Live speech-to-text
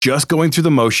Just going through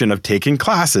the motion of taking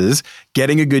classes,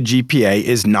 getting a good GPA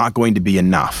is not going to be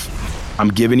enough. I'm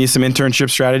giving you some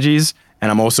internship strategies, and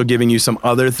I'm also giving you some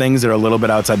other things that are a little bit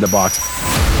outside the box.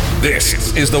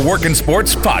 This is the Workin'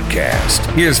 Sports Podcast.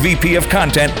 Here's VP of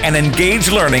Content and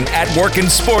Engaged Learning at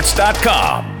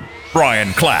workinsports.com,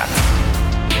 Brian Clapp.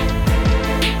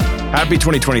 Happy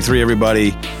 2023,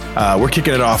 everybody. We're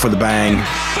kicking it off with a bang.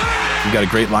 We've got a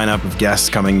great lineup of guests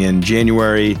coming in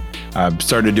January.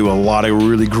 Started to do a lot of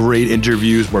really great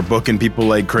interviews. We're booking people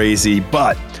like crazy,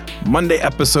 but Monday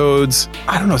episodes,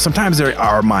 I don't know, sometimes they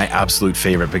are my absolute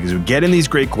favorite because we get in these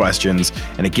great questions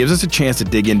and it gives us a chance to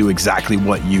dig into exactly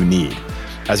what you need.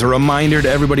 As a reminder to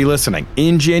everybody listening,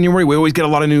 in January, we always get a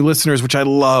lot of new listeners, which I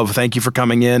love. Thank you for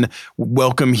coming in.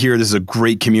 Welcome here. This is a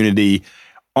great community.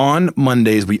 On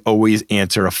Mondays, we always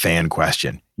answer a fan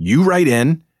question. You write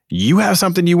in, you have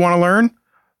something you want to learn,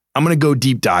 I'm going to go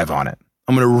deep dive on it.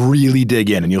 I'm going to really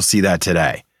dig in, and you'll see that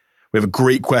today. We have a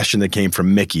great question that came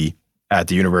from Mickey at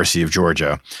the University of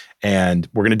Georgia, and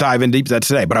we're going to dive in deep to that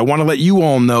today. But I want to let you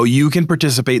all know you can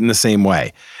participate in the same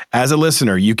way. As a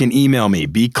listener, you can email me,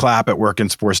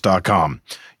 bclapp@workinsports.com.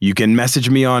 You can message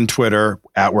me on Twitter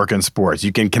 @workinsports.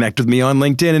 You can connect with me on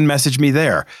LinkedIn and message me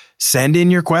there. Send in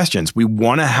your questions. We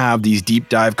want to have these deep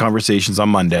dive conversations on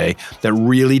Monday that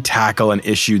really tackle an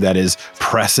issue that is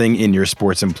pressing in your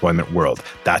sports employment world.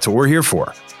 That's what we're here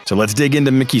for. So let's dig into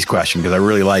Mickey's question because I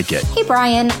really like it. Hey,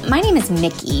 Brian. My name is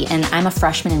Mickey, and I'm a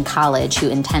freshman in college who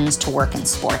intends to work in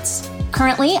sports.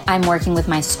 Currently, I'm working with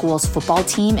my school's football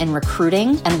team in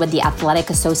recruiting and with the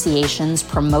Athletic Association's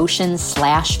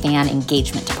promotion/fan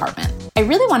engagement department. I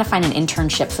really want to find an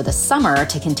internship for the summer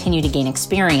to continue to gain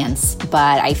experience,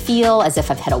 but I feel as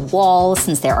if I've hit a wall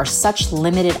since there are such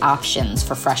limited options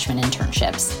for freshman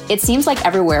internships. It seems like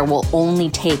everywhere will only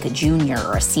take a junior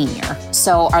or a senior.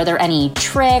 So are there any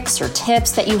tricks or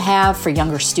tips that you have for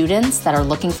younger students that are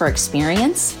looking for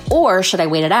experience? Or should I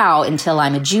wait it out until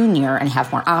I'm a junior and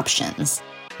have more options?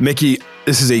 Mickey,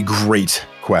 this is a great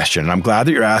question. I'm glad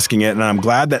that you're asking it, and I'm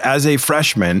glad that as a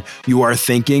freshman, you are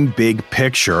thinking big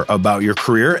picture about your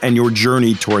career and your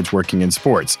journey towards working in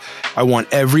sports. I want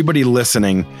everybody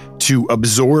listening to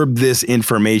absorb this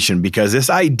information because this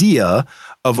idea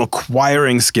of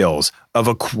acquiring skills, of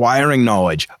acquiring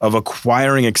knowledge, of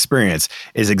acquiring experience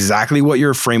is exactly what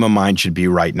your frame of mind should be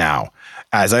right now.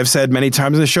 As I've said many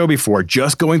times in the show before,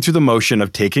 just going through the motion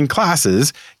of taking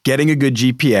classes, getting a good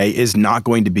GPA is not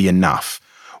going to be enough.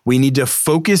 We need to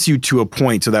focus you to a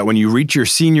point so that when you reach your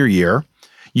senior year,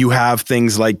 you have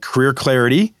things like career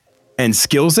clarity and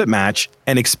skills that match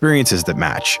and experiences that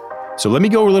match. So let me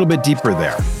go a little bit deeper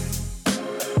there.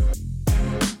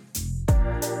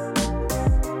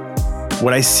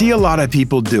 What I see a lot of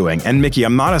people doing, and Mickey,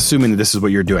 I'm not assuming that this is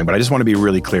what you're doing, but I just want to be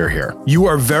really clear here. You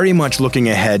are very much looking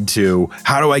ahead to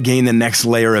how do I gain the next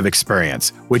layer of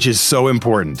experience, which is so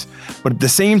important. But at the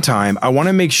same time, I want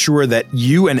to make sure that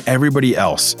you and everybody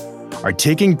else are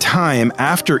taking time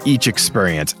after each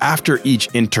experience, after each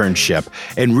internship,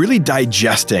 and really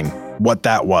digesting what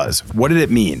that was. What did it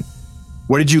mean?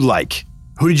 What did you like?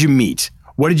 Who did you meet?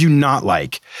 What did you not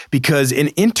like? Because an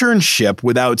internship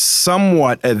without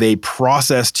somewhat of a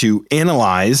process to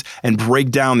analyze and break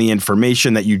down the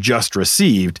information that you just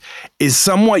received is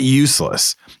somewhat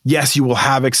useless. Yes, you will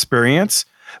have experience,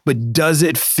 but does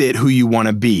it fit who you want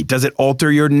to be? Does it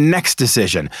alter your next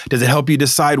decision? Does it help you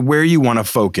decide where you want to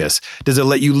focus? Does it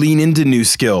let you lean into new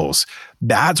skills?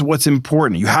 That's what's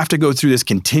important. You have to go through this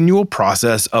continual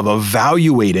process of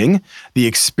evaluating the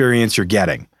experience you're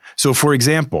getting. So for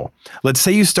example, let's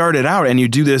say you started out and you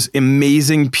do this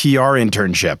amazing PR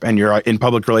internship and you're in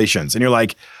public relations and you're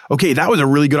like, okay, that was a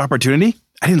really good opportunity.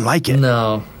 I didn't like it.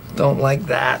 No, don't like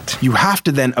that. You have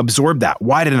to then absorb that.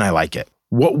 Why didn't I like it?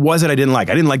 What was it I didn't like?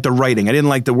 I didn't like the writing. I didn't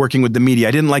like the working with the media.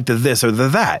 I didn't like the this or the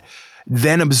that.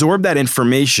 Then absorb that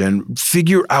information,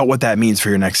 figure out what that means for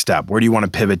your next step. Where do you want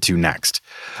to pivot to next?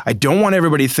 I don't want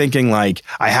everybody thinking like,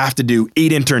 I have to do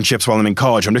 8 internships while I'm in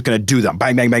college. I'm just going to do them.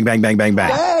 Bang, bang, bang, bang, bang, bang, bang.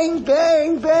 Bang,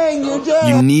 bang, bang, you're done.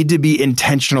 You need to be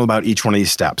intentional about each one of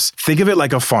these steps. Think of it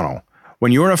like a funnel.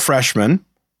 When you're a freshman,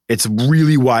 it's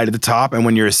really wide at the top. And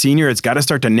when you're a senior, it's got to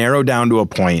start to narrow down to a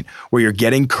point where you're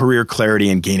getting career clarity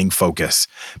and gaining focus.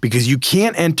 Because you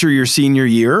can't enter your senior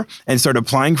year and start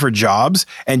applying for jobs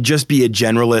and just be a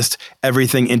generalist.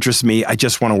 Everything interests me. I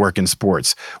just want to work in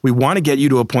sports. We want to get you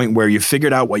to a point where you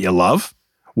figured out what you love,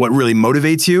 what really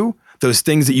motivates you, those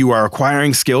things that you are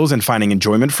acquiring skills and finding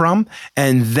enjoyment from.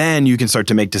 And then you can start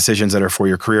to make decisions that are for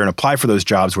your career and apply for those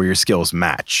jobs where your skills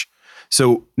match.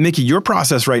 So, Mickey, your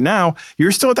process right now,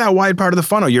 you're still at that wide part of the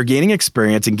funnel. You're gaining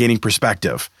experience and gaining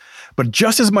perspective. But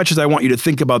just as much as I want you to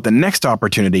think about the next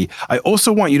opportunity, I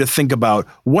also want you to think about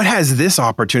what has this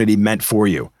opportunity meant for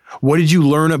you? What did you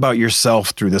learn about yourself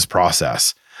through this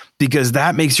process? Because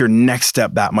that makes your next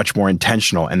step that much more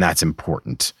intentional, and that's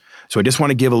important. So I just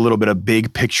want to give a little bit of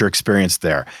big picture experience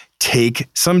there. Take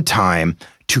some time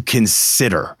to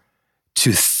consider,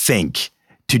 to think,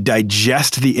 to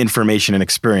digest the information and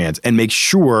experience, and make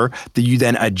sure that you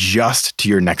then adjust to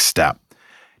your next step.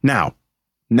 Now,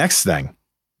 next thing,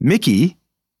 Mickey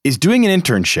is doing an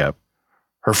internship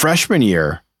her freshman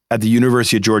year at the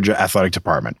University of Georgia Athletic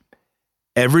Department.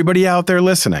 Everybody out there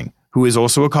listening who is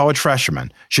also a college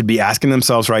freshman should be asking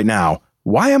themselves right now,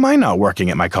 why am I not working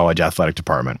at my college athletic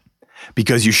department?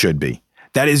 Because you should be.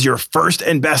 That is your first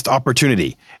and best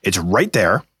opportunity. It's right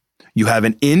there. You have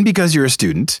an in because you're a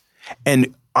student,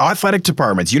 and athletic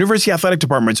departments, university athletic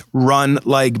departments run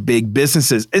like big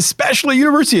businesses, especially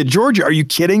University of Georgia. Are you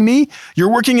kidding me?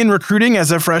 You're working in recruiting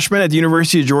as a freshman at the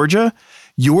University of Georgia.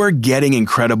 You're getting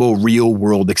incredible real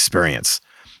world experience.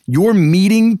 You're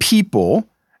meeting people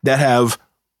that have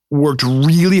worked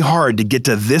really hard to get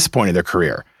to this point of their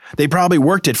career. They probably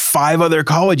worked at 5 other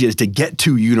colleges to get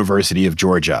to University of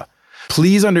Georgia.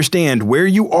 Please understand where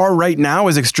you are right now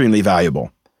is extremely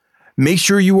valuable. Make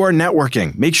sure you are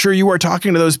networking. Make sure you are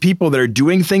talking to those people that are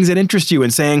doing things that interest you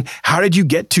and saying, how did you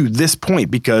get to this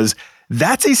point? Because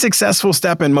that's a successful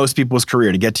step in most people's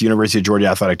career to get to University of Georgia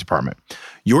Athletic Department.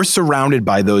 You're surrounded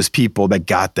by those people that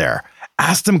got there.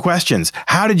 Ask them questions.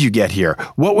 How did you get here?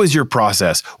 What was your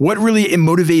process? What really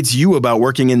motivates you about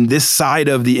working in this side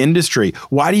of the industry?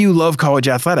 Why do you love college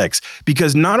athletics?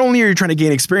 Because not only are you trying to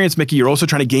gain experience, Mickey, you're also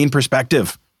trying to gain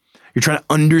perspective. You're trying to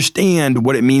understand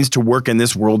what it means to work in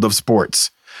this world of sports.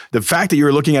 The fact that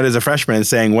you're looking at it as a freshman and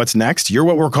saying, what's next? You're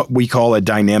what we call a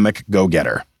dynamic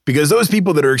go-getter. Because those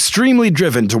people that are extremely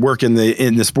driven to work in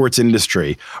the sports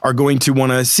industry are going to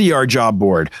want to see our job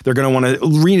board. They're going to want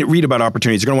to read about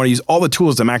opportunities. They're going to want to use all the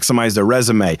tools to maximize their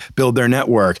resume, build their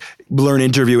network, learn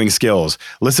interviewing skills,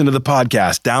 listen to the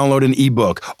podcast, download an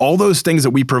ebook, all those things that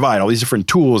we provide, all these different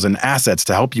tools and assets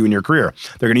to help you in your career.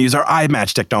 They're going to use our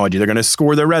iMatch technology. They're going to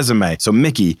score their resume. So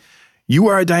Mickey, you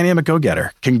are a dynamic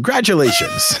go-getter.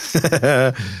 Congratulations.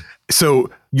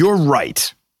 So you're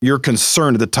right. Your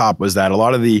concern at the top was that a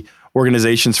lot of the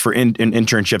organizations for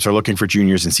internships are looking for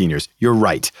juniors and seniors. You're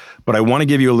right. But I want to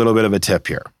give you a little bit of a tip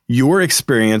here. Your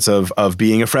experience of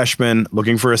being a freshman,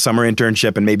 looking for a summer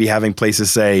internship, and maybe having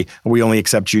places say, we only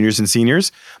accept juniors and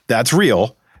seniors, that's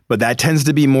real. But that tends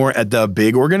to be more at the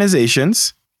big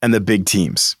organizations and the big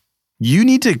teams. You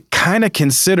need to kind of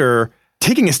consider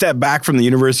taking a step back from the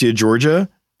University of Georgia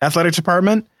athletic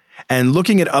department and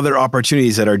looking at other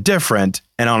opportunities that are different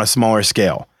and on a smaller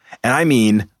scale. And I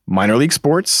mean minor league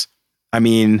sports. I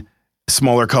mean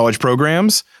smaller college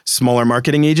programs, smaller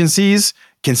marketing agencies,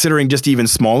 considering just even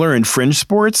smaller and fringe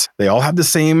sports. They all have the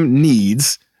same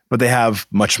needs, but they have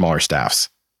much smaller staffs.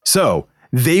 So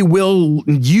they will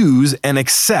use and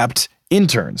accept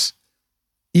interns,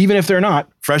 even if they're not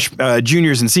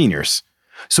juniors and seniors.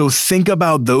 So think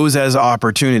about those as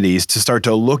opportunities to start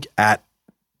to look at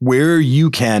where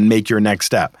you can make your next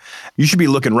step. You should be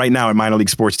looking right now at minor league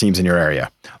sports teams in your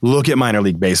area. Look at minor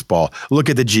league baseball.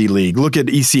 Look at the G League. Look at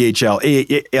ECHL,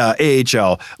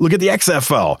 AHL. Look at the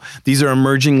XFL. These are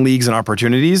emerging leagues and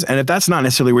opportunities. And if that's not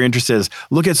necessarily where your interest is,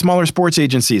 look at smaller sports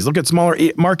agencies. Look at smaller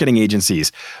marketing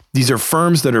agencies. These are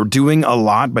firms that are doing a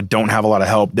lot but don't have a lot of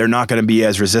help. They're not going to be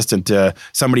as resistant to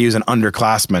somebody who's an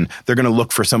underclassman. They're going to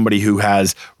look for somebody who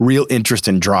has real interest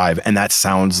and drive, and that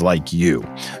sounds like you.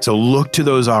 So look to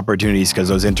those opportunities because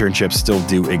those internships still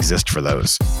do exist for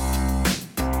those.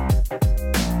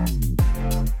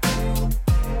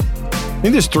 I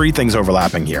think there's 3 things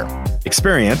overlapping here: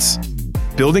 experience,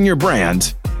 building your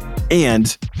brand, and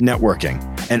networking.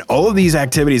 And all of these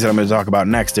activities that I'm going to talk about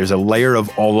next, there's a layer of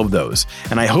all of those.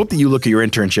 And I hope that you look at your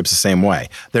internships the same way.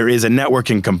 There is a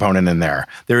networking component in there.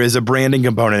 There is a branding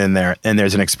component in there. And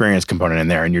there's an experience component in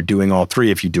there. And you're doing all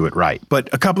 3 if you do it right.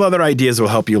 But a couple other ideas will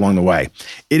help you along the way.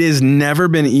 It has never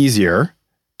been easier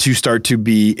to start to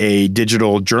be a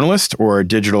digital journalist or a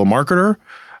digital marketer.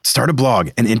 Start a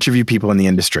blog and interview people in the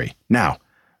industry. Now,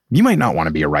 you might not want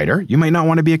to be a writer. You might not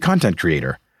want to be a content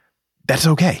creator. That's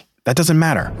okay. That doesn't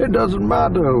matter. It doesn't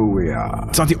matter who we are.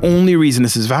 It's not the only reason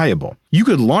this is valuable. You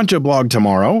could launch a blog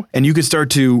tomorrow and you could start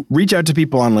to reach out to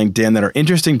people on LinkedIn that are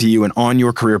interesting to you and on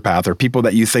your career path, or people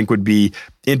that you think would be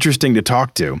interesting to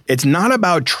talk to. It's not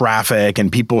about traffic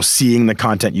and people seeing the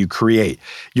content you create.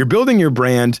 You're building your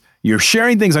brand. You're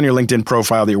sharing things on your LinkedIn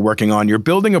profile that you're working on. You're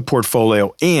building a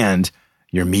portfolio, and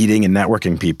you're meeting and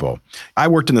networking people. I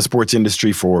worked in the sports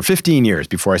industry for 15 years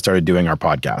before I started doing our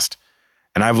podcast.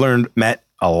 And I've met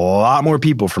a lot more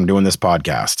people from doing this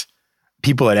podcast.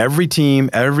 People at every team,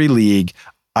 every league,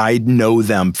 I know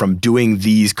them from doing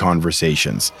these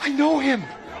conversations. I know him.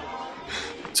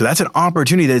 So that's an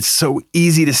opportunity that's so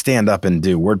easy to stand up and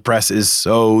do. WordPress is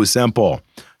so simple.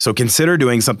 So consider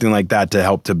doing something like that to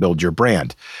help to build your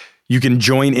brand. You can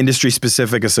join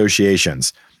industry-specific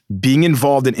associations. Being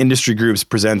involved in industry groups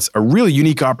presents a really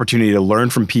unique opportunity to learn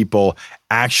from people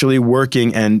actually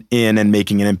working and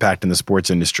making an impact in the sports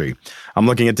industry. I'm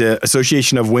looking at the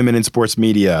Association of Women in Sports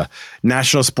Media,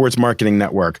 National Sports Marketing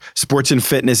Network, Sports and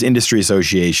Fitness Industry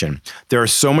Association. There are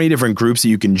so many different groups that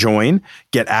you can join,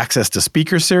 get access to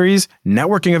speaker series,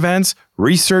 networking events,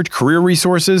 research, career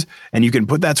resources, and you can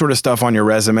put that sort of stuff on your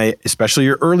resume, especially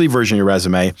your early version of your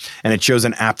resume, and it shows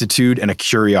an aptitude and a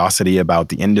curiosity about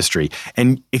the industry.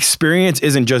 And experience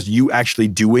isn't just you actually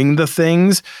doing the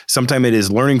things. Sometimes it is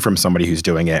learning from somebody who's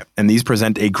doing it, and these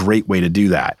present a great way to do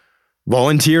that.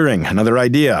 Volunteering, another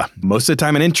idea. Most of the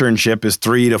time an internship is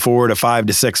 3 to 4 to 5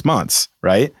 to 6 months,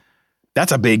 right?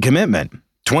 That's a big commitment,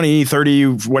 20, 30,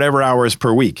 whatever hours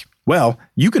per week. Well,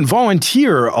 you can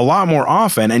volunteer a lot more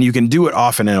often, and you can do it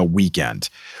often in a weekend.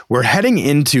 We're heading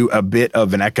into a bit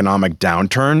of an economic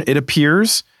downturn, it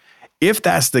appears. If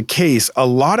that's the case, a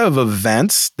lot of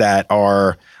events that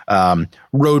are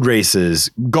road races,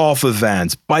 golf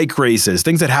events, bike races,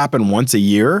 things that happen once a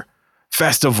year,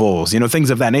 festivals,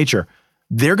 things of that nature,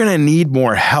 they're going to need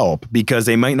more help because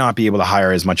they might not be able to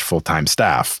hire as much full-time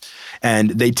staff.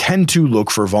 And they tend to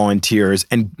look for volunteers.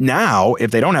 And now,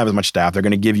 if they don't have as much staff, they're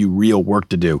going to give you real work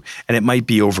to do. And it might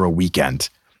be over a weekend.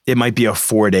 It might be a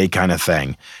 4-day kind of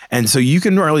thing. And so you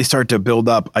can really start to build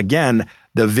up, again,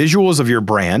 the visuals of your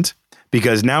brand,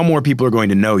 because now more people are going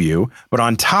to know you. But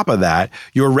on top of that,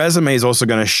 your resume is also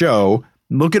going to show,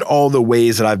 look at all the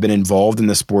ways that I've been involved in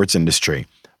the sports industry.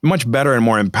 Much better and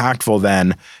more impactful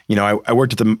than, I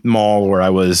worked at the mall where I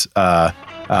was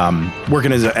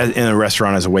working in a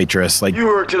restaurant as a waitress. Like, You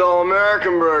worked at All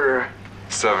American Burger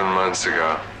 7 months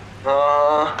ago.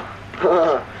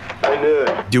 I knew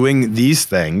it. doing these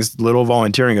things, little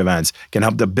volunteering events, can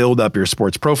help to build up your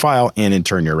sports profile and in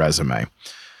turn your resume.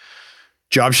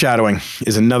 Job shadowing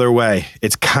is another way.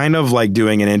 It's kind of like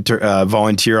doing an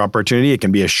volunteer opportunity. It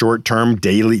can be a short-term,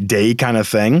 day kind of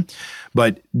thing.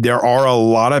 But there are a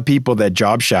lot of people that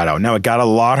job shadow. Now, it got a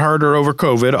lot harder over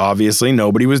COVID. Obviously,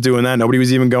 nobody was doing that. Nobody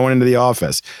was even going into the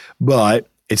office. But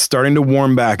it's starting to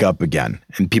warm back up again.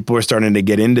 And people are starting to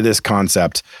get into this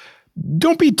concept.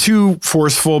 Don't be too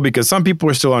forceful because some people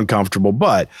are still uncomfortable.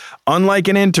 But unlike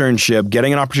an internship,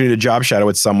 getting an opportunity to job shadow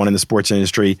with someone in the sports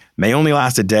industry may only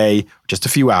last a day, just a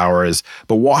few hours.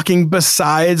 But walking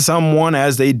beside someone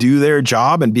as they do their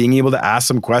job and being able to ask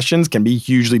some questions can be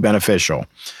hugely beneficial.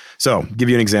 So, give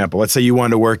you an example. Let's say you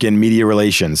wanted to work in media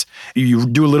relations. You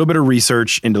do a little bit of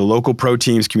research into the local pro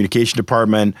team's communication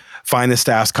department, find the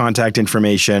staff's contact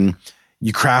information.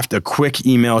 You craft a quick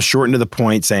email, shortened to the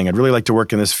point, saying, I'd really like to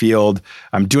work in this field.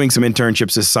 I'm doing some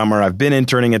internships this summer. I've been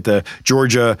interning at the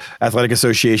Georgia Athletic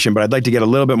Association, but I'd like to get a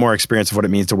little bit more experience of what it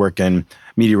means to work in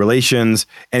media relations.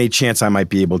 Any chance I might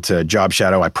be able to job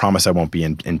shadow, I promise I won't be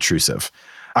intrusive.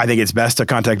 I think it's best to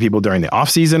contact people during the off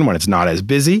season when it's not as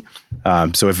busy.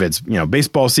 So if it's,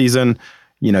 baseball season,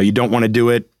 you don't want to do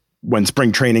it when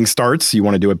spring training starts. You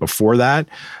want to do it before that,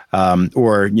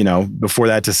 or before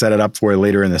that to set it up for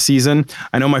later in the season.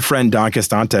 I know my friend Don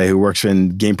Castante, who works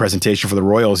in game presentation for the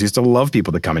Royals, used to love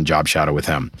people to come and job shadow with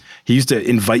him. He used to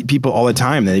invite people all the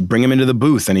time. They'd bring him into the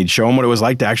booth and he'd show them what it was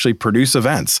like to actually produce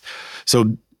events.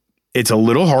 So it's a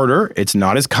little harder. It's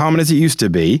not as common as it used to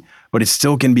be, but it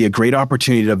still can be a great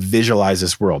opportunity to visualize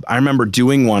this world. I remember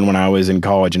doing one when I was in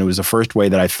college, and it was the first way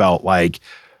that I felt like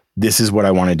this is what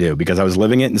I want to do because I was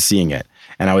living it and seeing it.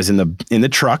 And I was in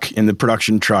the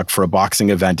production truck for a boxing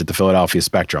event at the Philadelphia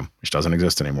Spectrum, which doesn't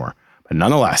exist anymore. But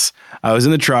nonetheless, I was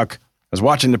in the truck, I was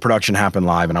watching the production happen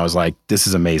live, and I was like, this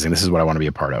is amazing. This is what I want to be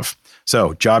a part of.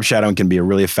 So job shadowing can be a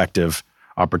really effective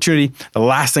opportunity. The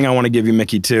last thing I want to give you,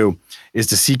 Mickey, too, is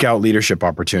to seek out leadership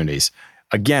opportunities.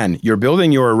 Again, you're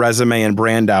building your resume and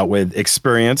brand out with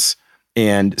experience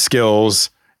and skills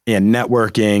and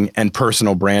networking and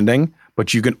personal branding,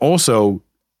 but you can also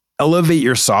elevate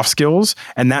your soft skills,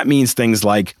 and that means things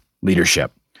like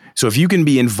leadership. So if you can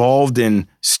be involved in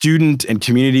student and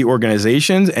community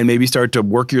organizations and maybe start to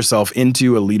work yourself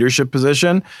into a leadership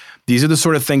position, these are the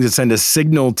sort of things that send a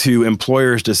signal to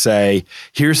employers to say,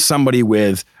 here's somebody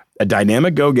with a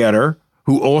dynamic go-getter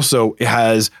who also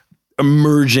has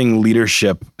emerging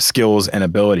leadership skills and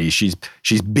abilities. She's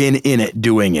been in it,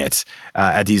 doing it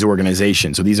at these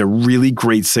organizations. So these are really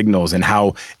great signals in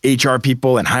how HR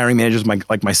people and hiring managers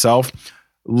like myself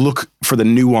look for the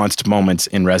nuanced moments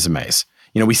in resumes.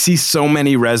 We see so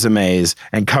many resumes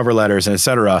and cover letters and et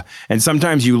cetera. And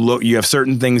sometimes you have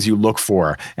certain things you look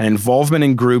for, and involvement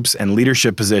in groups and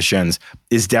leadership positions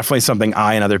is definitely something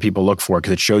I and other people look for,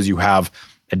 because it shows you have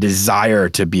a desire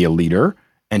to be a leader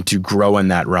and to grow in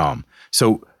that realm.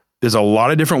 So there's a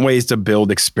lot of different ways to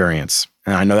build experience.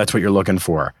 And I know that's what you're looking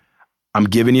for. I'm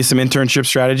giving you some internship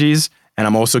strategies, and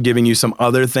I'm also giving you some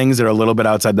other things that are a little bit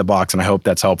outside the box, and I hope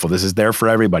that's helpful. This is there for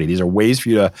everybody. These are ways for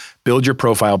you to build your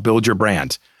profile, build your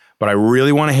brand. But I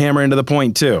really want to hammer into the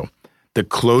point too. The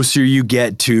closer you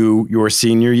get to your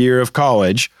senior year of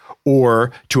college,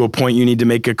 or to a point you need to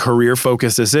make a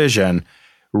career-focused decision,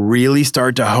 really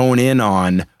start to hone in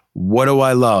on, what do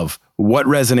I love? What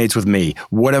resonates with me?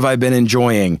 What have I been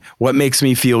enjoying? What makes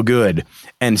me feel good?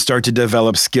 And start to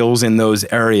develop skills in those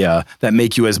areas that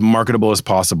make you as marketable as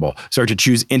possible. Start to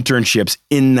choose internships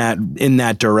in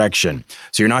that direction.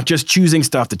 So you're not just choosing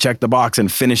stuff to check the box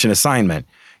and finish an assignment.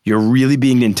 You're really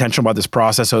being intentional about this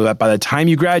process, so that by the time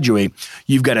you graduate,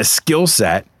 you've got a skill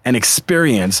set and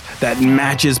experience that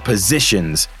matches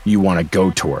positions you want to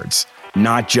go towards,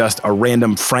 not just a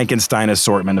random Frankenstein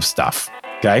assortment of stuff.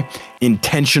 Okay?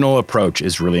 Intentional approach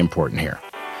is really important here.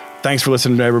 Thanks for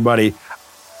listening to everybody.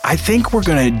 I think we're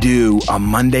going to do a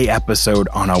Monday episode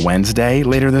on a Wednesday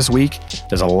later this week.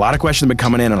 There's a lot of questions that have been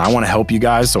coming in, and I want to help you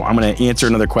guys. So I'm going to answer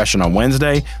another question on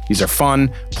Wednesday. These are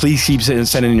fun. Please keep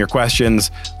sending in your questions.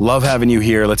 Love having you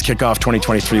here. Let's kick off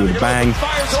 2023 with a bang.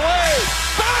 Fires away.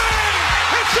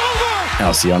 Bang! It's over! And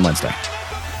I'll see you on Wednesday.